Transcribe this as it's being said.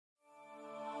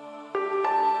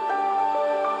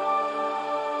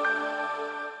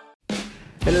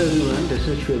everyone, this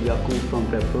is Shweb from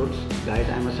Prep Fruits. Guys,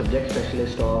 I'm a subject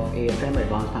specialist of AFM,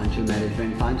 Advanced Financial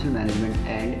Management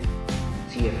and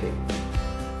CFA.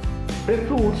 Prep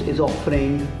Fruits is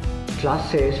offering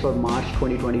classes for March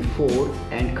 2024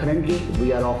 and currently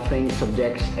we are offering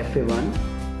subjects FA1,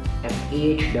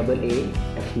 FA8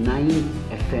 AA, F9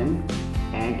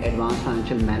 FM and Advanced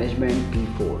Financial Management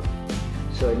P4.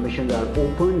 So admissions are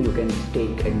open, you can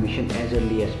take admission as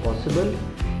early as possible.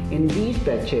 In these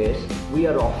batches, we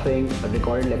are offering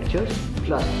recorded lectures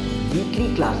plus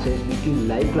weekly classes, weekly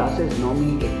live classes.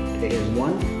 Normally it is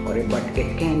one, but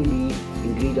it can be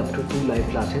increased up to 2 live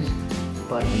classes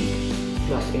per week.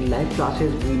 Plus in live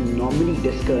classes, we normally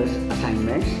discuss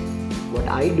assignments. What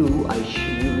I do,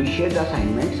 we share the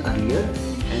assignments earlier,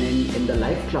 and in the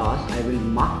live class, I will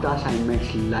mark the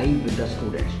assignments live with the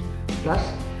students.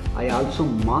 Plus, I also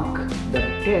mark the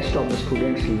test of the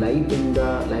students live in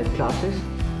the live classes.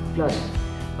 Plus,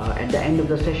 at the end of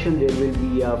the session, there will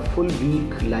be a full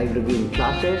week live reviewing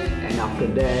classes, and after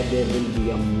that, there will be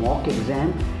a mock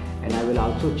exam, and I will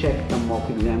also check the mock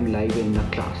exam live in the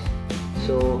class.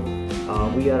 So,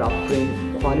 we are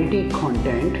offering quality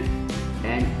content,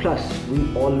 and plus,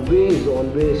 we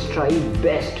always strive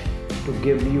best to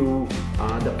give you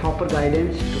the proper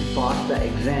guidance to pass the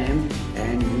exam,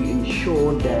 and we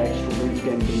ensure that students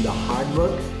can do the hard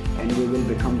work, and we will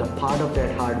become the part of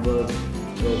that hard work.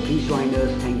 So please join us.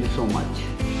 Thank you so much.